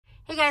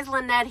Hey guys,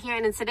 Lynette here,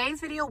 and in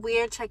today's video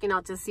we're checking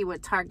out to see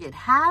what Target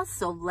has.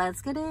 So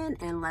let's get in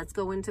and let's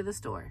go into the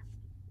store.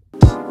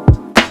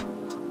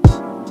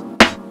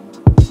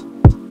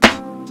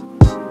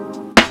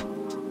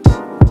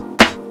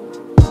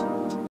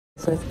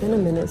 So it's been a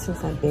minute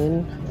since I've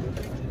been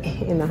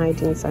in the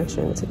hygiene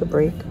section. Took a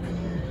break.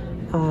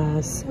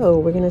 So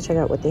we're gonna check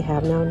out what they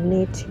have now.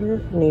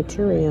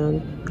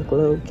 Naturium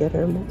Glow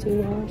Getter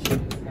Multi-Wash.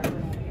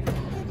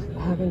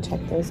 I haven't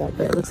checked those out,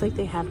 but it looks like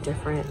they have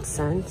different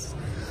scents.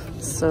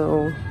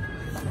 So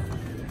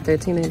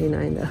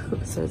 $13.99 though,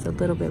 so it's a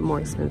little bit more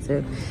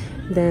expensive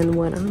than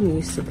what I'm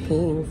used to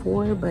paying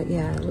for. But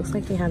yeah, it looks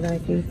like they have that.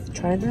 If you've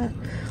tried that,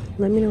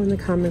 let me know in the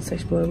comment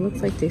section below. It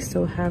looks like they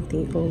still have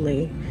the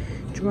Olay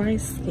Dry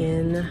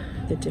Skin,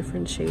 the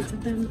different shades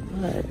of them,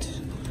 but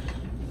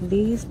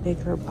these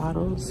bigger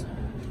bottles,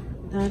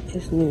 that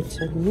is new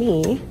to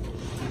me.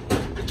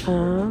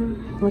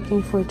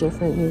 Looking for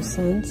different new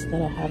scents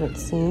that I haven't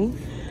seen.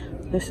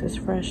 This is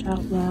Fresh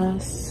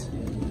Outlast.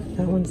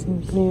 That one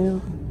seems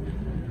new.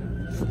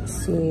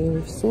 Let's see,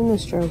 we've seen the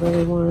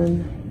strawberry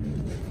one.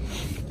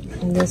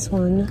 And this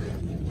one,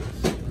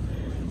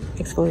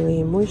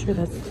 Exfoliating Moisture,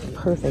 that's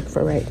perfect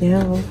for right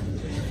now.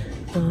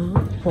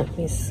 Let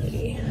me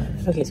see.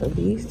 Okay, so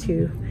these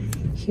two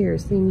here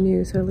seem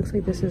new. So it looks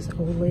like this is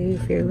Olay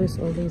Fearless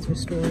Olay's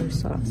Restore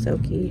Soft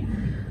Silky.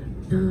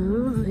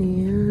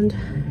 And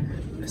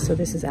so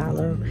this is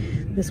aloe.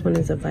 This one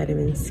is a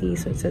vitamin C,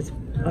 so it says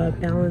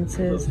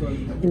balances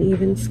an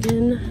even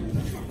skin.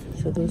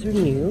 So those are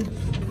new.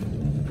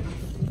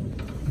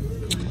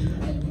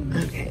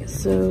 Okay,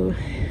 so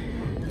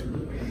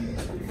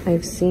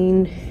I've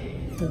seen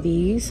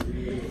these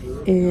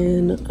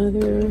in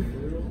other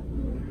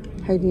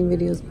hygiene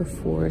videos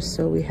before.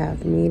 So we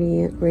have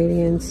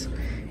Radiance,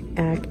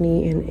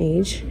 Acne, and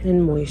Age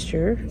and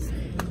Moisture.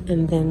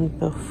 And then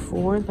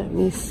before, let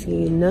me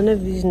see, none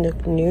of these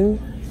look new.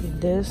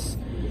 This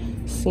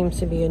seems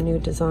to be a new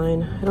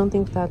design. I don't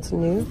think that's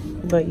new,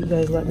 but you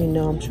guys let me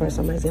know. I'm sure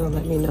somebody's gonna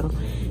let me know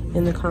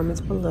in the comments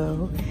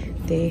below.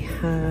 They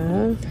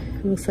have,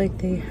 looks like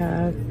they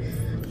have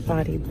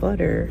body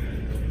butter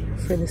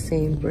for the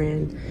same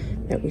brand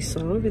that we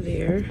saw over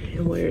there.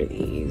 And what are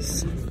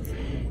these?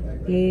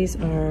 These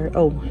are,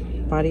 oh,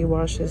 body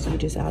washes. You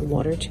just add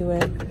water to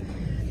it.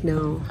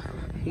 Now,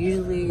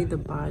 usually the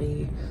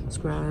body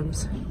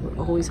scrubs were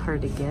always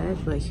hard to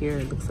get, but here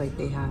it looks like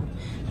they have,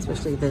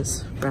 especially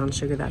this brown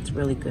sugar, that's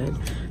really good.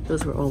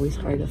 Those were always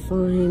hard to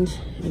find.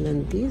 And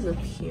then these up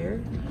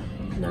here,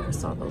 never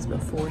saw those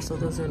before, so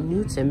those are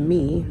new to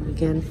me.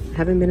 Again,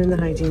 haven't been in the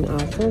hygiene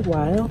aisle for a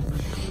while.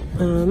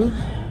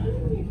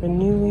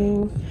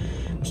 Renewing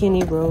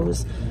Peony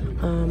Rose.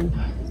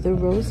 The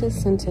roses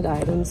scented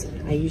items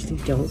I usually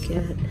don't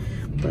get,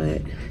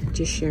 but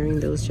just sharing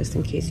those just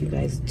in case you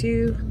guys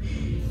do.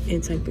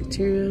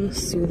 Antibacterial,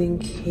 Soothing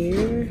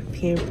Care,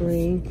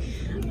 Pampering.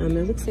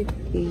 It looks like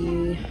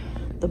the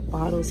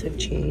bottles have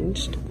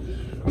changed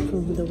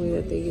from the way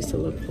that they used to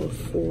look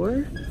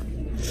before.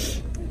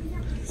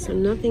 So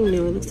nothing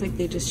new. It looks like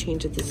they just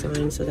changed the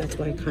design, so that's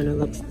why it kind of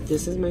looks,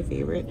 this is my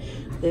favorite.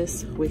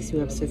 This wakes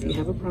you up, so if you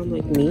have a problem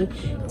like me,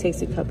 it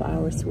takes a couple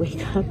hours to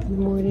wake up in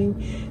the morning,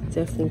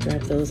 definitely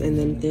grab those. And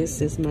then this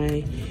is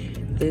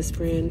this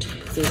brand,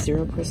 the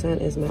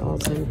 0% is my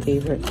all-time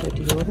favorite for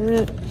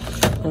deodorant.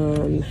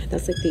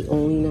 That's like the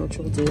only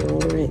natural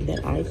deodorant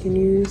that I can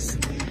use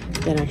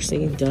that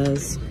actually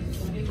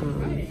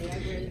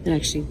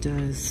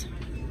does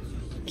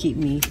keep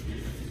me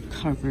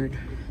covered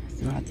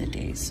throughout the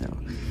day. So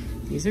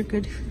these are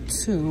good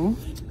too.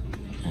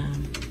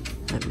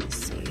 Let me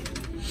see.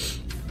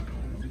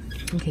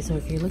 Okay, so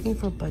if you're looking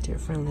for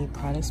budget-friendly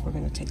products, we're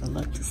gonna take a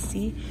look to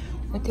see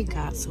what they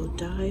got. So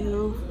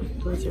Dio,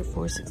 those are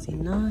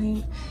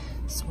 $4.69.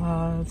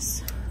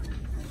 Swabs,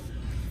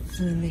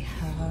 and then they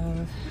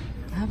have,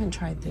 I haven't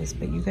tried this,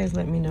 but you guys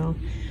let me know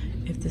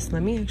if this,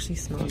 let me actually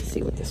smell to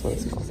see what this one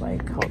smells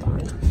like. Hold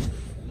on.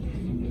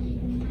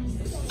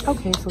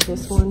 Okay, so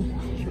this one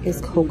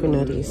is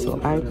coconutty,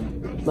 so I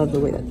love the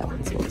way that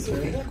one smells.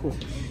 Okay, cool.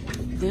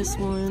 This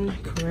one,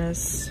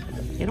 Caress,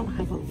 they don't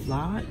have a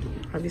lot.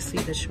 Obviously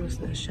the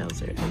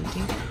shelves are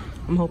empty.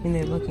 I'm hoping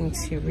they're looking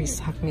to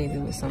restock maybe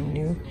with some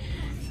new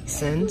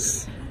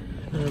scents,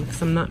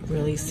 because I'm not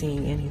really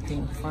seeing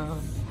anything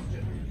from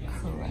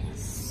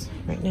Caress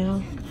right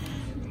now.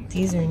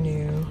 These are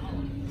new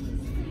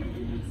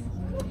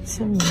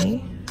to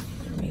me.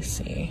 Let me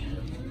see.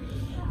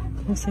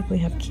 Looks like we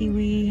have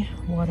kiwi,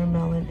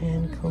 watermelon,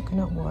 and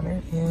coconut water,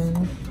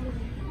 and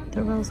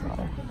the rose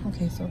water.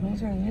 Okay, so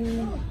those are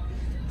new.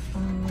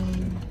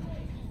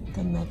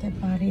 The Method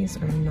Bodies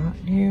are not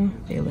new.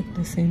 They look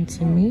the same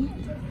to me.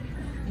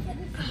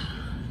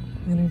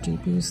 Energy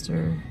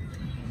Booster.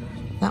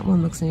 That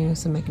one looks new.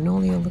 So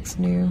Magnolia looks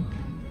new.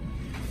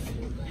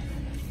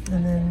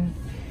 And then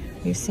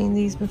you've seen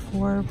these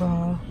before,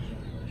 Raw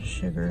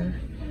Sugar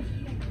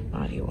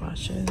body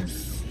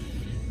washes.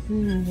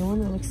 The one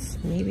that looks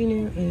maybe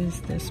new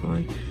is this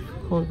one,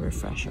 Cold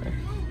Refresher.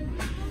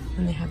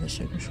 And they have the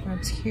sugar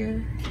scrubs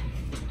here.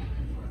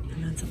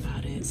 And that's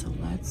about it. So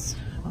let's,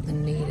 well, the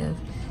native.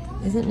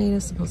 Isn't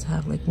native supposed to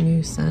have like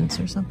new scents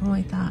or something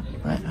like that?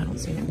 But I don't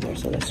see them there,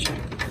 so let's try.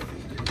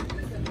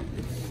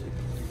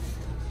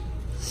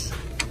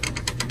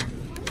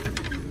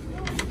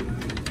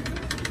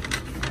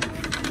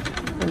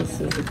 Let me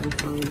see if we can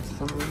find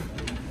some.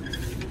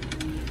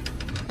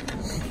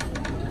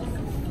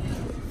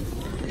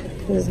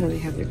 This is how they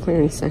have their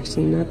clearance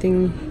section.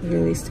 Nothing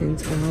really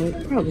stands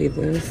out. Probably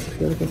this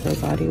if you're looking for a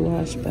body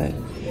wash, but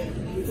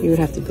you would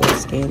have to go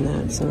scan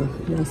that. So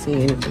I'm not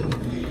seeing anything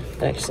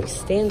that actually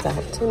stands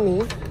out to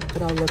me.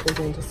 But I'll look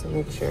again just to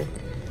make sure.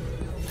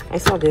 I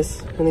saw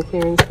this in the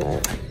clearance,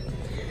 but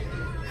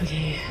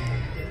okay.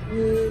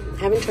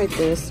 Haven't tried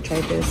this.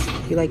 Tried this.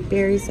 If you like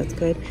berries, that's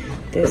good.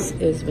 This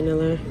is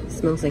vanilla. It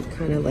smells like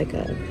kind of like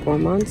a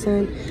gourmand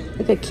scent,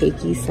 like a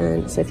cakey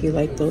scent. So if you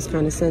like those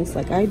kind of scents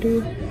like I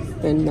do,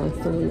 then that's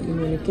the one that you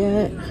want to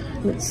get.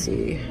 Let's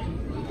see.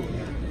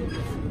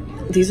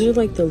 These are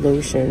like the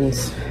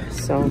lotions.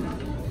 So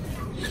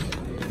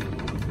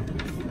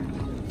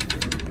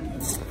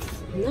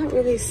I'm not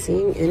really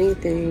seeing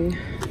anything.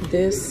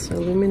 This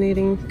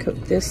illuminating coat,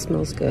 this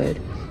smells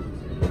good.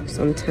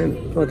 Some temp.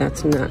 Oh,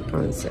 that's not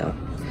on sale.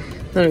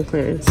 Not on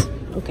clearance.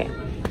 Okay.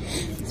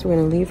 So we're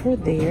gonna leave her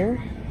there.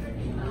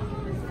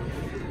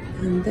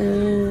 And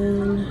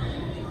then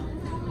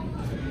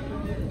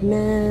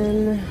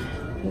men.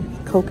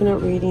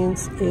 Coconut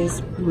Radiance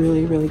is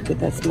really, really good.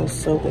 That smells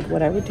so good.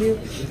 What I would do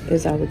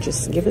is I would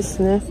just give a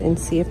sniff and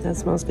see if that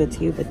smells good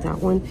to you. But that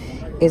one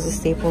is a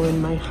staple in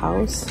my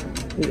house.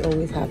 We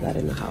always have that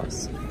in the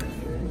house.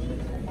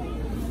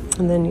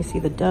 And then you see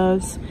the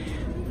Dove's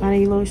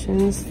body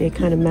lotions. They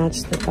kind of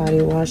match the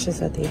body washes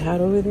that they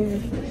had over there.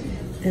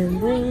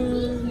 And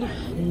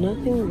then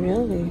nothing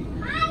really.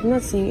 I'm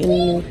not seeing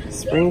any new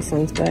spring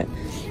scents, but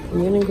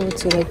I'm gonna go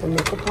to like the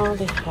makeup hall.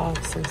 They have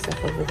some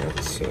stuff over there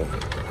too.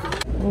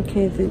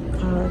 Okay,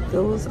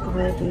 those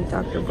are the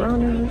Dr.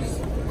 Browners.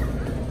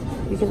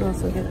 You can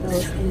also get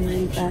those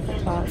in Bath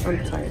and Body.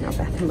 I'm sorry, not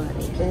Bath and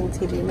Body. In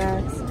TJ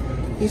Maxx.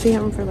 Usually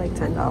have them for like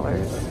 $10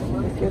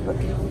 if you're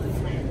looking.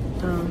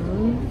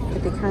 But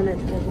they kind of,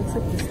 it looks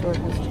like the store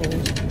has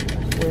changed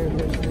where it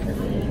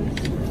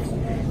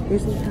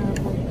usually have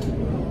like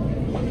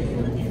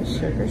a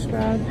sugar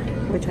scrub,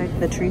 which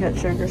the Tree Hut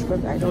sugar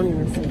scrub. I don't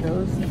even see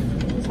those.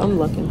 So I'm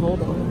looking.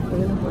 Hold on.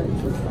 We're gonna find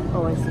some stuff.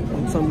 Oh, I see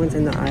them. Someone's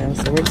in the aisle,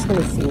 so we're just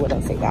gonna see what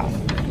else they got.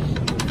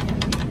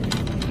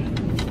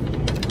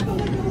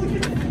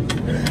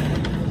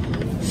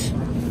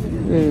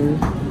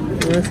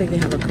 It looks like they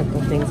have a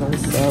couple things on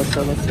sale,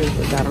 so let's see what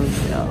they got on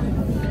sale.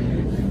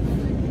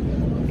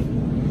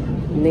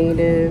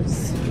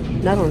 Natives,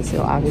 not on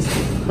sale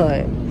obviously,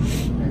 but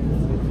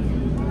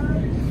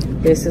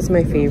this is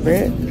my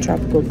favorite,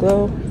 Tropical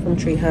Glow from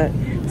Tree Hut.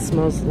 It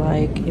smells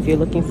like, if you're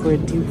looking for a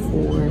dupe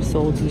for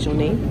Sol de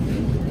Janeiro,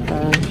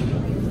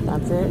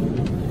 that's it.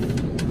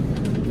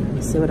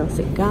 Let's see what else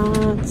it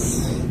got.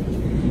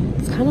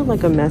 It's kind of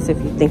like a mess if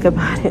you think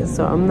about it,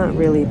 so I'm not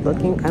really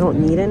looking. I don't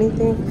need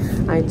anything.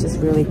 I just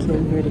really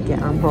came here to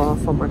get Amber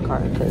off on my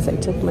card because I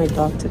took my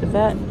dog to the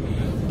vet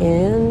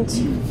and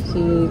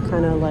he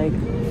kind of like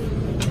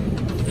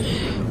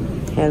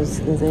has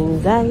his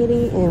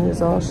anxiety and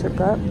was all shook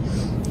up.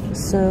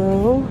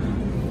 So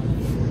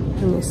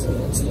let me see,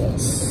 what's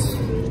this?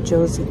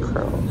 Josie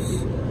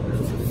Curls.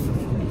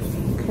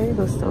 Okay,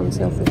 those still on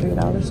sale for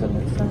 $3, it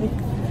looks like.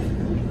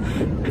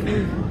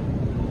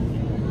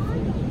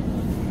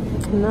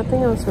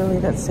 Nothing else really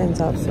that stands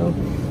out, so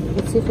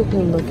let's see if we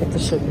can look at the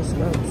sugar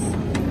scrubs.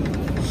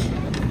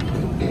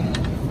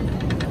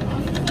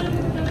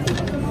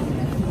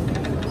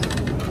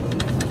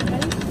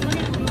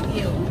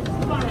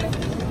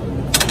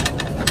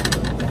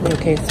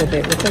 Okay, so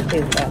they look like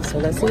they left. So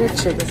let's see what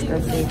sugar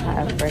scrubs they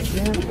have right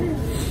now.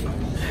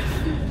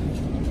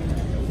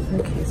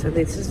 Okay, so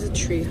this is the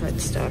Tree Hut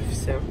stuff.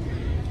 So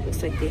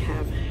looks like they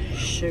have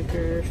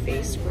sugar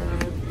face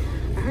scrub.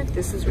 I heard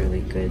this is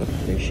really good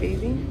for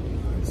shaving.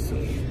 Let's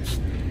see.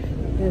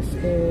 This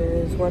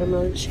is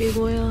watermelon shave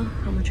oil.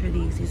 How much are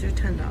these? These are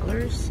 $10.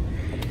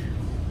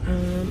 I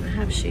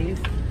have shave.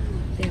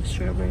 They have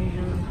strawberry.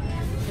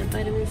 They have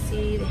vitamin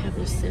C. They have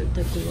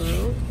the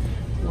glow.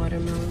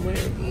 Watermelon. What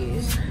are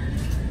these?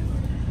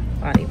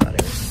 Body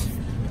butters.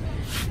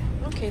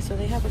 Okay, so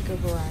they have a good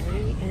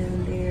variety,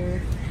 and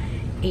they're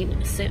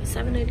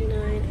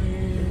 $7.99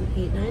 and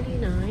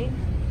 $8.99.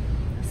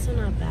 So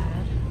not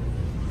bad.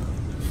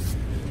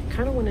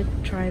 Kind of want to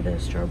try the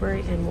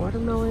strawberry and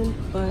watermelon,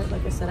 but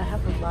like I said, I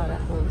have a lot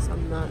at home, so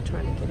I'm not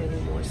trying to get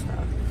any more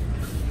stuff.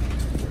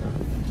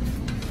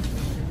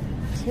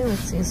 Okay,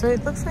 let's see. So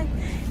it looks like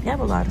they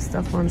have a lot of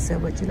stuff on sale,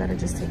 but you gotta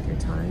just take your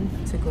time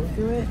to go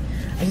through it.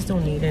 I just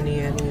don't need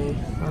any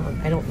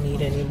I don't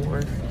need any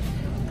more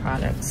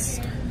products,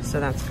 so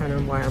that's kind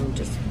of why I'm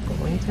just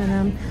going to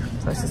them.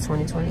 Plus it's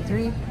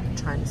 2023,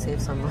 trying to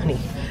save some money.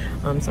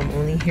 So I'm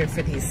only here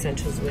for the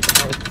essentials, which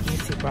are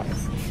UC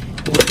products.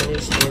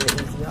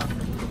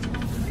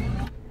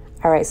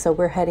 All right, so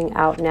we're heading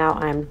out now.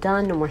 I'm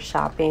done, no more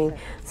shopping.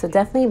 So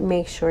definitely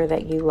make sure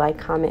that you like,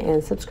 comment,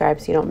 and subscribe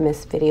so you don't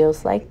miss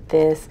videos like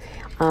this.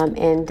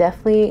 And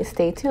definitely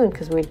stay tuned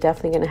because we're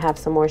definitely going to have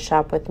some more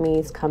shop with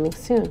me's coming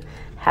soon.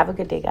 Have a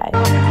good day,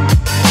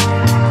 guys.